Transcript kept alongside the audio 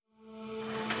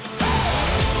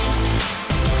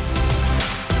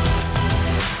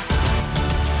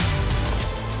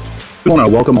want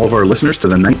to welcome all of our listeners to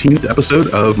the 19th episode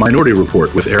of Minority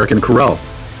Report with Eric and Carell.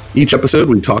 Each episode,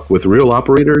 we talk with real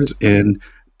operators in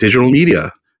digital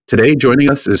media. Today,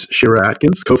 joining us is Shira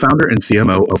Atkins, co-founder and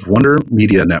CMO of Wonder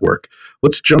Media Network.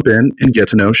 Let's jump in and get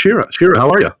to know Shira. Shira, how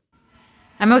are you?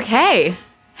 I'm okay.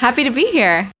 Happy to be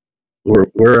here.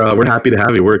 We're happy to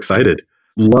have you. We're excited.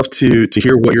 Love to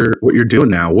hear what you're doing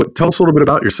now. Tell us a little bit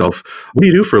about yourself. What do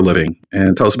you do for a living?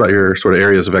 And tell us about your sort of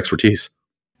areas of expertise.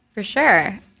 For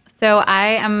sure. So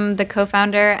I am the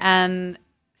co-founder and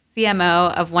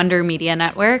CMO of Wonder Media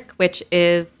Network, which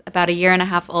is about a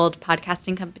 1.5-year-old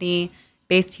podcasting company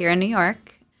based here in New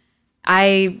York.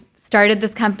 I started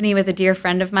this company with a dear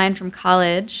friend of mine from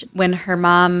college when her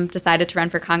mom decided to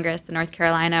run for Congress in North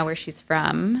Carolina, where she's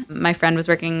from. My friend was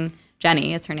working,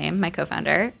 Jenny is her name, my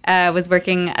co-founder, was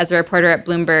working as a reporter at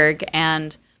Bloomberg,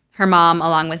 and her mom,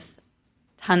 along with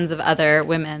tons of other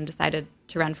women, decided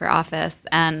to run for office.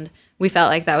 And we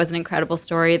felt like that was an incredible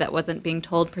story that wasn't being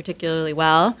told particularly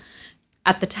well.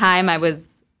 At the time, I was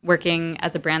working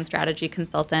as a brand strategy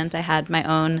consultant. I had my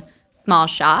own small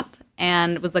shop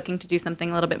and was looking to do something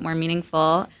a little bit more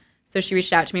meaningful. So she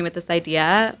reached out to me with this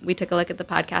idea. We took a look at the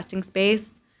podcasting space,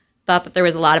 thought that there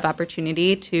was a lot of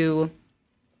opportunity to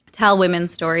tell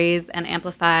women's stories and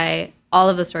amplify all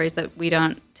of the stories that we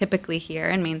don't typically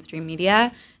hear in mainstream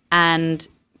media, and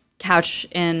couch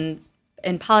in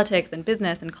politics and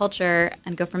business and culture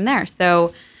and go from there.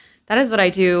 So that is what I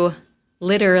do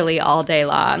literally all day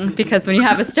long, because when you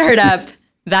have a startup,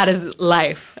 that is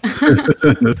life.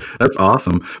 That's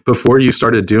awesome. Before you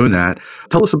started doing that,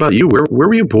 tell us about you. Where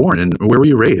were you born and where were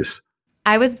you raised?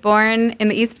 I was born in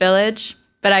the East Village,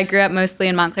 but I grew up mostly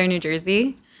in Montclair, New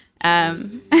Jersey.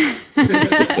 I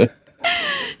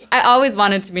always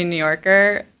wanted to be a New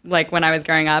Yorker, like when I was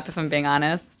growing up, if I'm being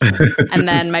honest. And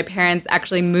then my parents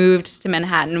actually moved to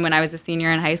Manhattan when I was a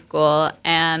senior in high school,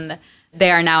 and they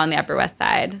are now on the Upper West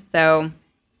Side. So,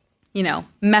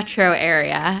 metro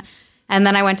area. And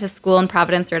then I went to school in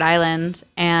Providence, Rhode Island,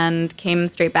 and came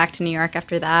straight back to New York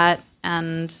after that,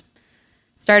 and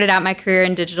started out my career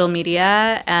in digital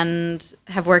media and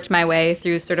have worked my way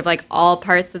through sort of like all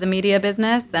parts of the media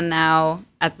business. And now,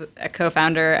 as a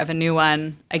co-founder of a new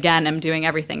one, again, I'm doing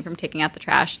everything from taking out the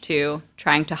trash to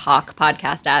trying to hawk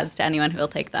podcast ads to anyone who will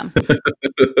take them.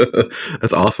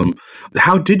 That's awesome.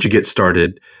 How did you get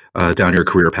started down your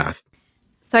career path?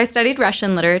 So I studied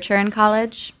Russian literature in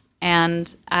college,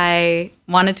 and I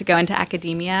wanted to go into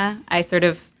academia. I sort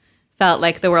of felt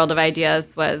like the world of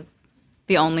ideas was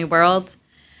the only world.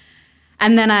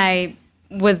 And then I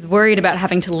was worried about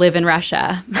having to live in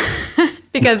Russia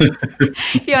because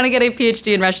if you want to get a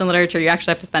PhD in Russian literature, you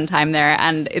actually have to spend time there,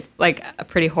 and it's like a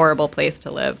pretty horrible place to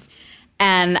live.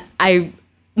 And I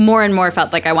more and more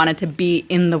felt like I wanted to be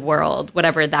in the world,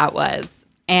 whatever that was,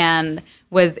 and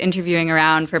was interviewing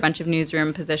around for a bunch of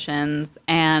newsroom positions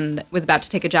and was about to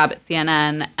take a job at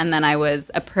CNN. And then I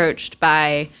was approached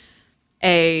by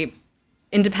a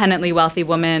independently wealthy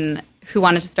woman who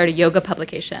wanted to start a yoga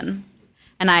publication.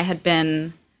 And I had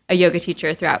been a yoga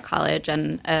teacher throughout college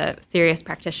and a serious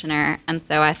practitioner. And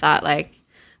so I thought, I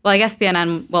guess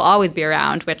CNN will always be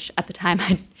around, which at the time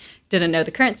I didn't know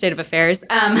the current state of affairs.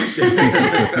 And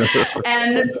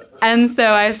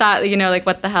so I thought,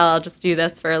 what the hell, I'll just do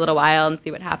this for a little while and see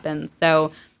what happens.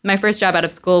 So my first job out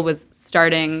of school was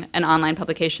starting an online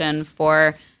publication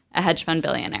for a hedge fund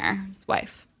billionaire's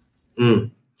wife. Mm.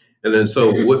 And then,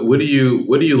 so what do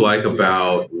you like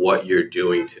about what you're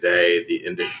doing today, the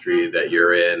industry that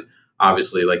you're in?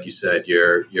 Obviously, like you said,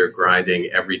 you're grinding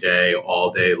every day,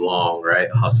 all day long, right?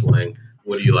 Hustling.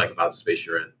 What do you like about the space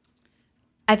you're in?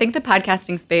 I think the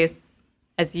podcasting space,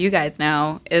 as you guys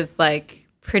know, is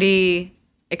pretty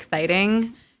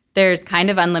exciting. There's kind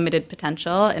of unlimited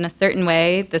potential. In a certain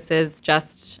way, this is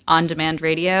just on-demand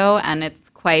radio, and it's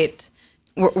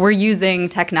we're using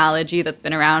technology that's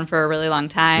been around for a really long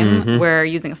time. Mm-hmm. We're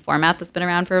using a format that's been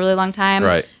around for a really long time.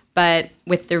 Right. But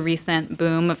with the recent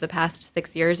boom of the past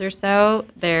 6 years or so,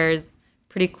 there's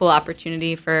pretty cool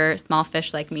opportunity for small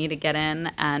fish like me to get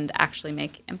in and actually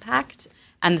make impact.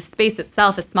 And the space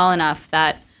itself is small enough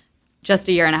that just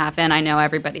a 1.5 years in, I know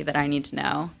everybody that I need to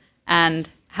know and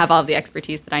have all the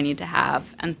expertise that I need to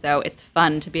have. And so it's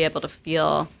fun to be able to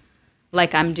feel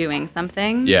like I'm doing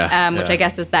something, which I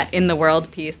guess is that in the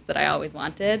world piece that I always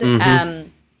wanted. Mm-hmm.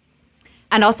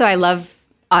 And also I love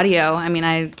audio. I mean,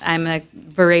 I'm a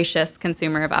voracious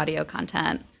consumer of audio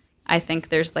content. I think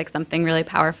there's something really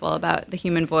powerful about the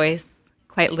human voice,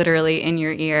 quite literally in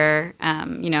your ear.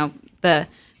 The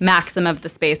maxim of the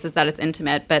space is that it's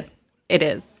intimate, but it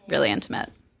is really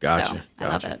intimate. Gotcha. So I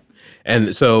love it.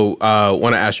 And so I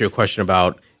want to ask you a question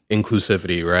about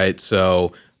inclusivity, right?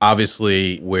 So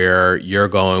obviously where you're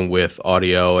going with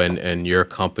audio and your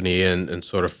company and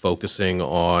sort of focusing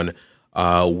on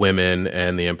women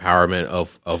and the empowerment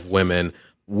of women,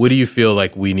 what do you feel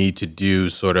like we need to do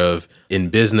sort of in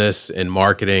business and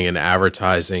marketing and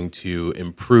advertising to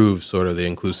improve sort of the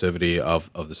inclusivity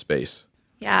of the space?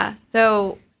 Yeah.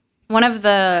 So one of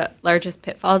the largest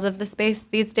pitfalls of the space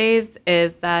these days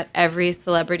is that every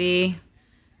celebrity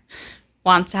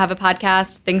wants to have a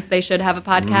podcast, thinks they should have a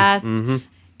podcast,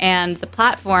 and the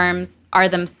platforms are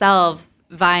themselves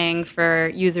vying for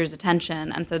users'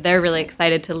 attention. And so they're really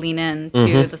excited to lean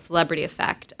into the celebrity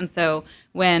effect. And so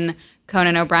when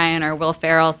Conan O'Brien or Will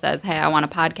Ferrell says, hey, I want a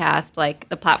podcast, like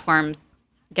the platforms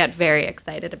get very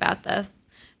excited about this.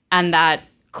 And that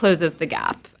closes the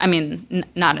gap. I mean,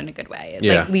 not in a good way. It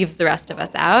like leaves the rest of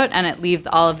us out, and it leaves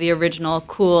all of the original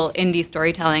cool indie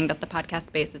storytelling that the podcast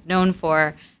space is known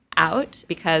for out,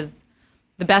 because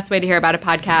the best way to hear about a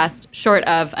podcast, short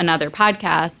of another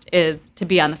podcast, is to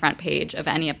be on the front page of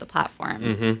any of the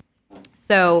platforms.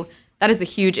 So that is a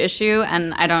huge issue,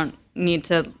 and I don't need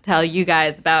to tell you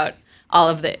guys about all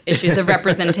of the issues of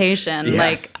representation.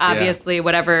 Like, obviously,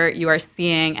 whatever you are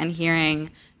seeing and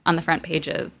hearing on the front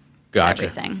pages,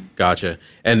 everything. Gotcha.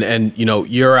 And you know,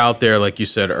 you're out there, like you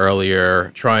said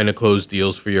earlier, trying to close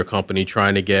deals for your company,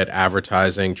 trying to get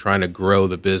advertising, trying to grow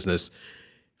the business.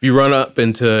 Have you run up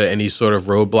into any sort of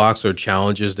roadblocks or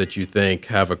challenges that you think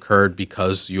have occurred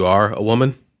because you are a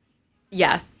woman?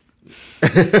 Yes.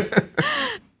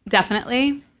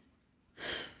 Definitely.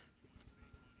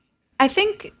 I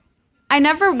think I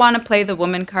never want to play the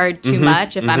woman card too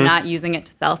much if I'm not using it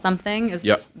to sell something, is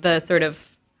the sort of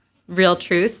real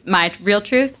truth, my real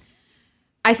truth.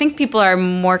 I think people are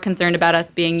more concerned about us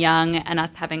being young and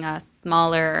us having a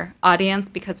smaller audience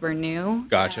because we're new.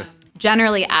 Gotcha.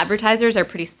 Generally, advertisers are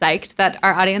pretty psyched that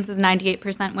our audience is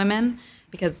 98% women,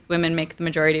 because women make the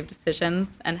majority of decisions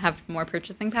and have more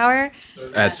purchasing power.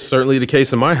 That's certainly the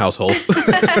case in my household.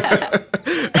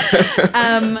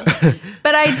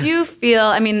 But I do feel,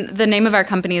 I mean, the name of our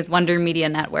company is Wonder Media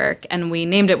Network, and we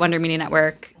named it Wonder Media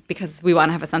Network because we want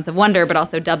to have a sense of wonder, but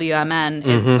also WMN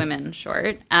is women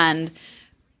short. And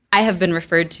I have been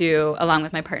referred to, along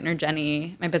with my partner,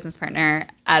 Jenny, my business partner,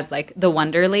 as like the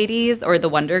Wonder Ladies or the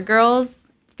Wonder Girls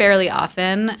fairly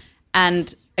often.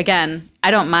 And again,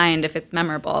 I don't mind if it's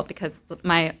memorable, because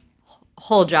my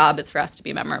whole job is for us to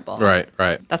be memorable. Right.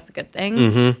 That's a good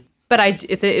thing. But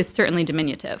it is certainly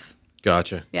diminutive.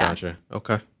 Gotcha.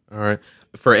 Okay. All right.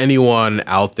 For anyone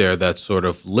out there that's sort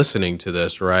of listening to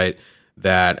this, right,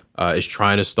 that is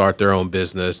trying to start their own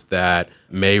business, that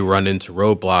may run into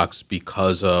roadblocks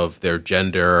because of their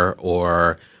gender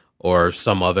or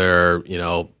some other, you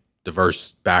know,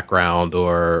 diverse background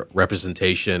or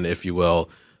representation, if you will,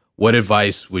 what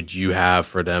advice would you have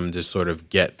for them to sort of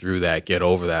get through that, get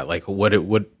over that? Like, what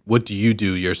do you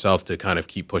do yourself to kind of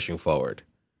keep pushing forward?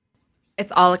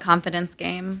 It's all a confidence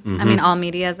game. I mean, all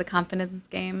media is a confidence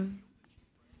game.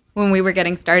 When we were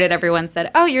getting started, everyone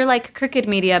said, oh, you're like Crooked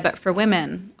Media, but for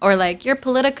women. Or like, you're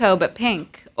Politico, but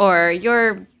pink. Or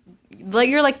you're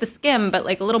like The Skim, but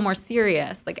like a little more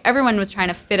serious. Like, everyone was trying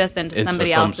to fit us into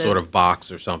somebody else's. Some sort of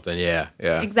box or something, yeah.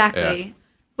 Exactly. Yeah.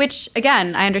 Which,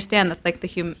 again, I understand that's like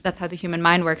that's how the human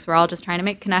mind works. We're all just trying to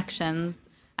make connections,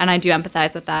 and I do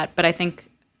empathize with that. But I think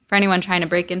for anyone trying to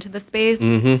break into the space,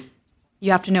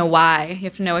 you have to know why. You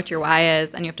have to know what your why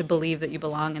is, and you have to believe that you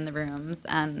belong in the rooms.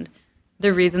 And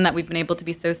the reason that we've been able to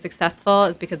be so successful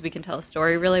is because we can tell a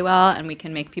story really well, and we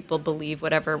can make people believe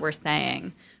whatever we're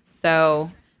saying. So,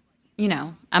 you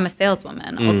know, I'm a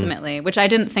saleswoman, ultimately, which I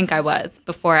didn't think I was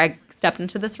before I stepped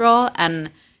into this role. And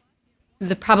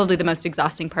probably the most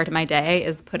exhausting part of my day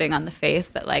is putting on the face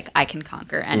that, like, I can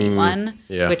conquer anyone,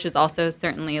 which is also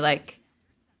certainly, like,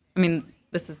 I mean,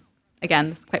 this is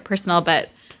quite personal, but,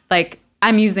 like,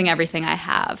 I'm using everything I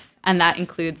have. And that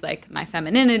includes, like, my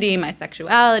femininity, my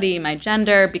sexuality, my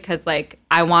gender, because, like,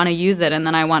 I want to use it, and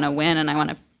then I want to win, and I want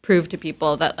to prove to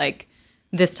people that, like,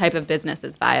 this type of business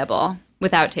is viable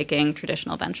without taking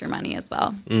traditional venture money as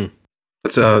well.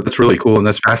 That's really cool, and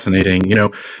that's fascinating. You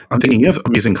know, I'm thinking you have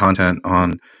amazing content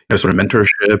on, you know, sort of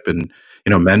mentorship and,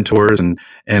 you know, mentors, and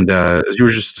as you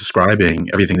were just describing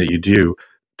everything that you do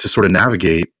to sort of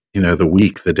navigate, you know, the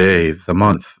week, the day, the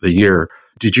month, the year.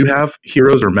 Did you have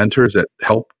heroes or mentors that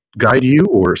help guide you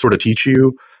or sort of teach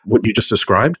you what you just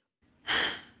described?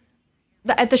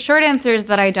 The short answer is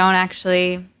that I don't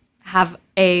actually have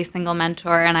a single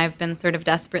mentor, and I've been sort of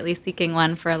desperately seeking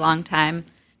one for a long time.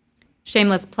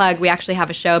 Shameless plug, we actually have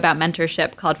a show about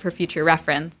mentorship called For Future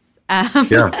Reference. And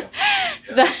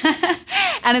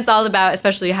it's all about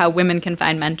especially how women can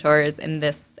find mentors in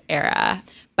this era.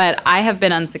 But I have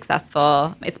been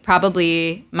unsuccessful. It's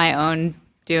probably my own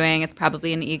doing. It's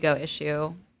probably an ego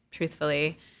issue,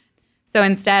 truthfully. So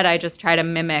instead, I just try to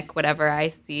mimic whatever I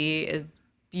see is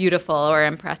beautiful or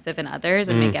impressive in others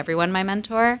and make everyone my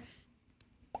mentor.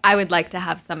 I would like to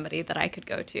have somebody that I could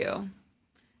go to.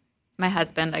 My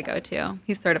husband I go to.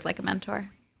 He's sort of like a mentor.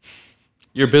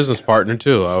 Your business partner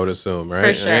too, I would assume,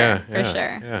 right? For sure, for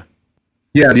sure. Yeah.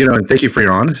 Yeah, and thank you for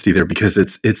your honesty there, because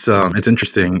it's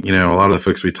interesting. A lot of the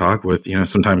folks we talk with,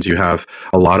 sometimes you have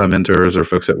a lot of mentors or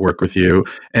folks that work with you,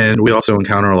 and we also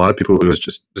encounter a lot of people who,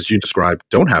 just as you described,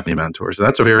 don't have any mentors. So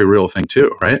that's a very real thing too,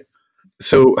 right?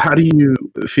 So how do you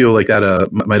feel like that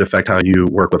might affect how you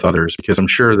work with others? Because I'm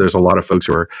sure there's a lot of folks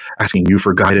who are asking you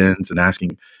for guidance and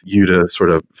asking you to sort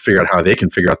of figure out how they can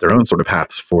figure out their own sort of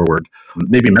paths forward.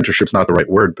 Maybe mentorship's not the right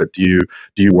word, but do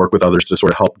you work with others to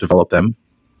sort of help develop them?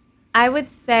 I would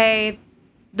say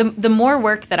the more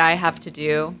work that I have to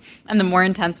do and the more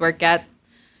intense work gets,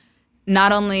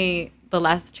 not only the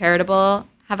less charitable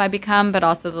have I become, but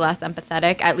also the less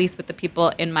empathetic, at least with the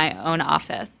people in my own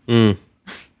office.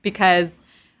 Because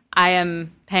I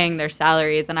am paying their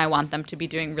salaries and I want them to be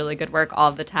doing really good work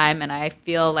all the time, and I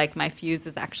feel like my fuse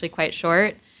is actually quite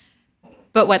short.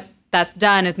 But what that's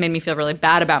done is made me feel really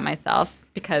bad about myself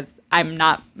because I'm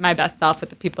not my best self with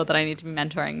the people that I need to be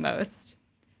mentoring most.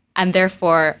 And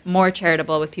therefore more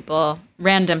charitable with people,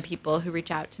 random people who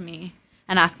reach out to me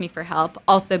and ask me for help.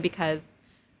 Also because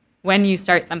when you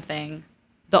start something,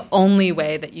 the only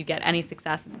way that you get any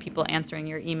success is people answering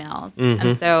your emails.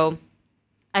 And so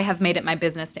I have made it my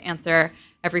business to answer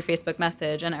every Facebook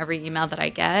message and every email that I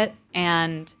get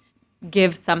and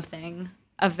give something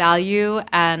of value.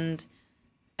 And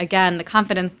again, the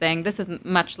confidence thing, this is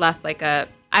much less like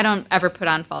I don't ever put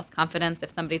on false confidence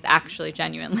if somebody's actually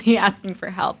genuinely asking for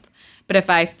help. But if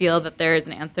I feel that there is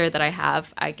an answer that I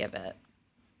have, I give it.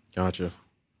 Gotcha.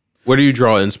 Where do you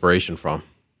draw inspiration from?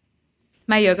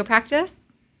 My yoga practice,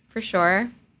 for sure.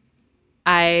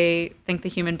 I think the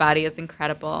human body is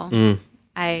incredible.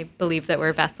 I believe that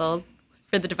we're vessels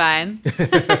for the divine.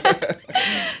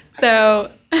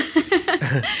 So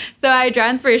I draw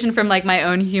inspiration from like my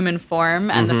own human form,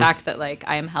 and the fact that like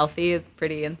I am healthy is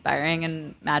pretty inspiring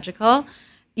and magical,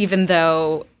 even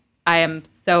though I am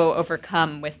so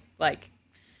overcome with like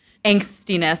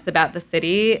angstiness about the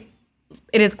city.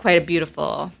 It is quite a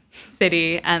beautiful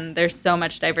city, and there's so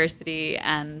much diversity,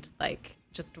 and like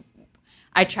just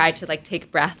I try to like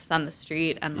take breaths on the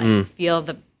street and like feel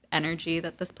the energy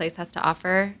that this place has to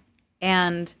offer.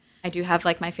 And I do have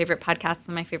like my favorite podcasts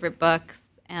and my favorite books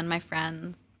and my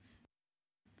friends.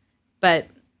 But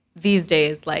these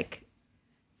days, like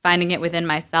finding it within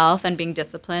myself and being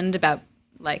disciplined about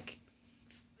like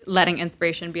letting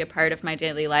inspiration be a part of my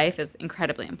daily life is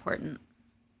incredibly important.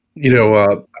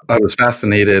 I was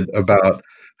fascinated about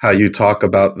how you talk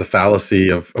about the fallacy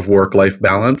of work-life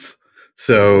balance.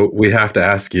 So we have to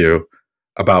ask you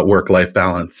about work-life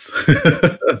balance.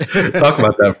 Talk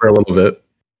about that for a little bit.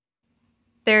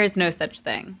 There is no such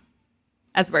thing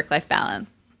as work-life balance.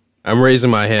 I'm raising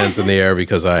my hands in the air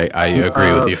because I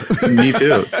agree with you. Me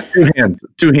too.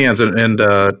 Two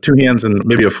hands and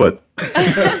maybe a foot.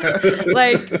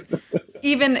 Like,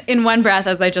 even in one breath,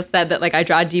 as I just said, that like I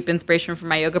draw deep inspiration from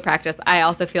my yoga practice, I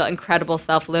also feel incredible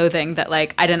self-loathing that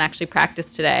like I didn't actually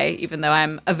practice today, even though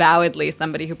I'm avowedly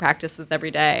somebody who practices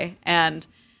every day. And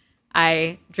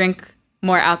I drink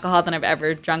more alcohol than I've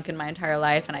ever drunk in my entire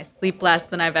life, and I sleep less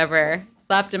than I've ever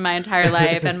slept in my entire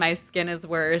life, and my skin is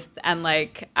worse, and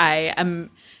like don't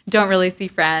really see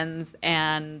friends,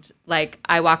 and like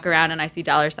I walk around and I see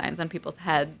dollar signs on people's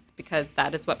heads because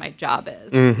that is what my job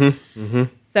is.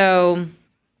 So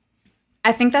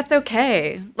I think that's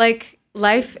okay. Like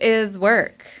life is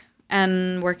work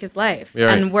and work is life.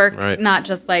 Yeah, and work, right. Not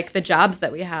just like the jobs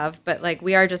that we have, but like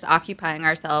we are just occupying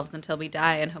ourselves until we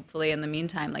die, and hopefully in the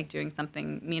meantime, like doing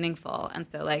something meaningful. And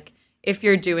so like if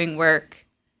you're doing work,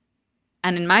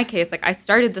 and in my case, like I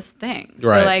started this thing.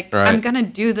 Right, so like right. I'm going to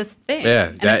do this thing. Yeah,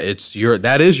 And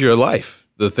that is your life,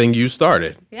 the thing you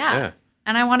started. Yeah.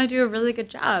 And I want to do a really good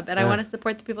job, and I want to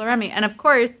support the people around me. And of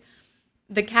course,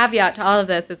 the caveat to all of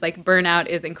this is like burnout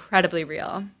is incredibly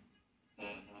real.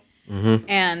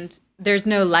 And there's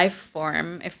no life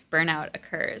form if burnout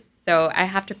occurs. So I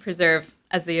have to preserve,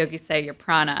 as the yogis say, your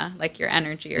prana, like your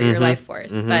energy or your life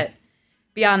force. But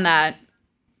beyond that,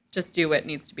 just do what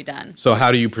needs to be done. So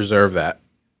how do you preserve that?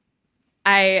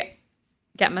 I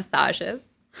get massages.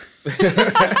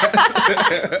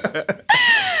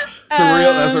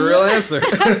 That's a real answer.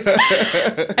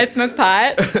 I smoke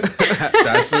pot.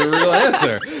 That's a real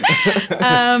answer.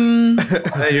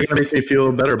 Hey, you're going to make me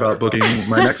feel better about booking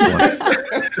my next one.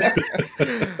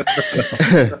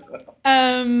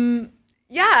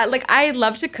 Yeah, like I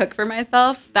love to cook for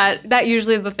myself. That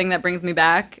usually is the thing that brings me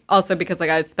back. Also because like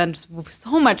I spend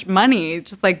so much money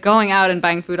just like going out and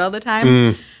buying food all the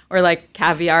time, or like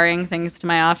caviaring things to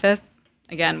my office.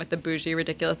 Again, with the bougie,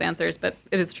 ridiculous answers, but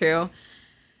it is true.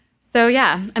 So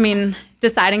yeah, I mean,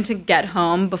 deciding to get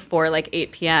home before like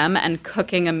 8 p.m. and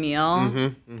cooking a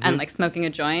meal and like smoking a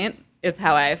joint is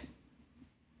how I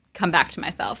come back to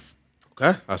myself.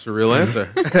 Okay, that's a real answer.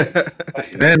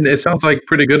 And it sounds like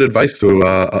pretty good advice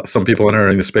to some people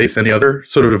entering the space. Any other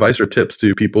sort of advice or tips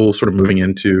to people sort of moving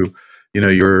into,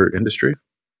 your industry?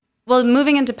 Well,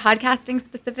 moving into podcasting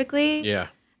specifically, Yeah.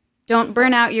 don't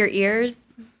burn out your ears.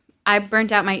 I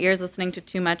burnt out my ears listening to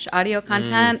too much audio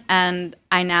content, and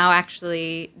I now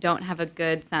actually don't have a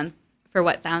good sense for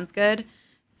what sounds good.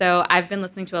 So I've been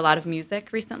listening to a lot of music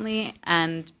recently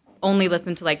and only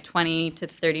listen to like 20 to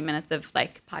 30 minutes of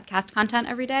like podcast content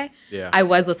every day. Yeah. I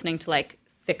was listening to like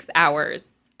 6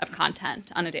 hours of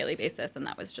content on a daily basis, and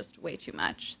that was just way too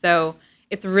much. So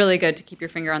it's really good to keep your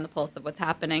finger on the pulse of what's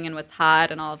happening and what's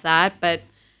hot and all of that, but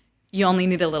you only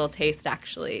need a little taste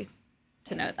actually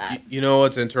to know that. You know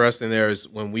what's interesting there is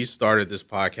when we started this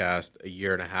podcast a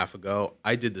year and a half ago,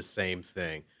 I did the same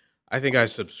thing. I think I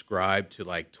subscribed to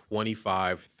like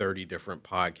 25, 30 different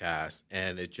podcasts,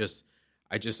 and I just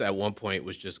at one point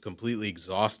was just completely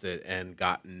exhausted and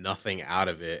got nothing out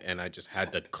of it, and I just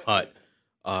had to cut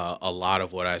a lot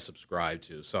of what I subscribed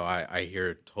to. So I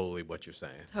hear totally what you're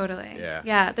saying. Totally. Yeah.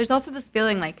 Yeah. There's also this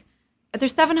feeling like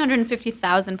there's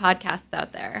 750,000 podcasts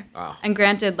out there. Wow. And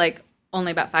granted, like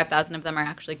only about 5,000 of them are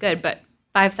actually good, but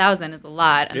 5,000 is a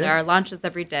lot. And there are launches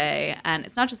every day. And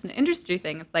it's not just an industry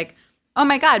thing. It's like, oh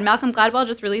my God, Malcolm Gladwell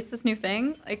just released this new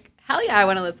thing. Like, hell yeah, I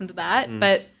want to listen to that.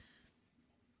 But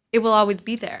it will always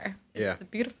be there. It's the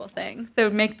beautiful thing. So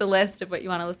make the list of what you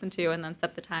want to listen to and then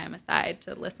set the time aside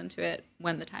to listen to it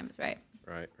when the time is right.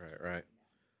 Right.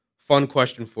 Fun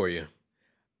question for you.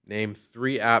 Name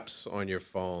 3 apps on your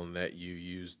phone that you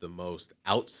use the most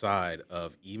outside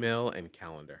of email and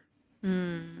calendar.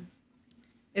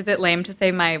 Is it lame to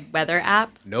say my weather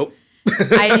app? Nope.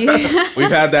 We've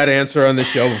had that answer on the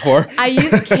show before. I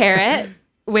use Carrot,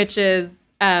 which is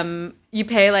you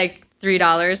pay like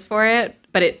 $3 for it,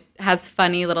 but it has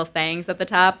funny little sayings at the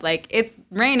top, like "It's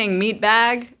raining, meat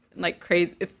bag," like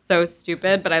crazy. It's so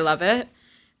stupid, but I love it.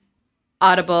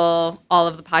 Audible, all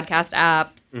of the podcast apps.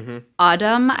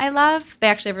 Audum, I love. They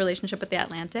actually have a relationship with The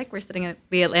Atlantic. We're sitting at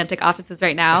the Atlantic offices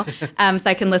right now, so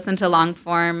I can listen to long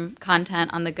form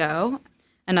content on the go.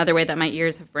 Another way that my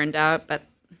ears have burned out, but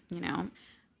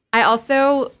I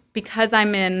also, because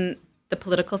I'm in the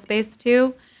political space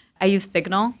too, I use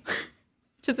Signal,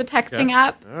 which is a texting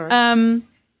app. All right.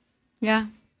 Yeah.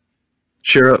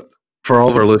 Shira, for all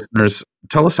of our listeners,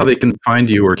 tell us how they can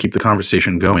find you or keep the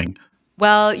conversation going.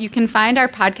 Well, you can find our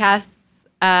podcasts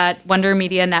at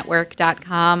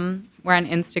wondermedianetwork.com. We're on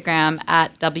Instagram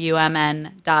at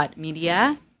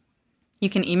wmn.media. You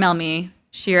can email me,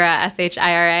 Shira, Shira,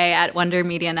 at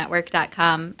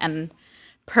wondermedianetwork.com. And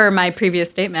per my previous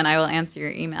statement, I will answer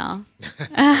your email.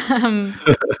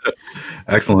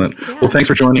 Excellent. Yeah. Well, thanks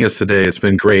for joining us today. It's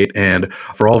been great. And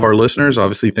for all of our listeners,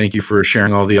 obviously, thank you for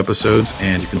sharing all the episodes.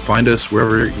 And you can find us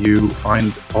wherever you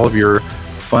find all of your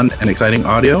fun and exciting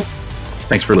audio.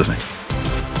 Thanks for listening.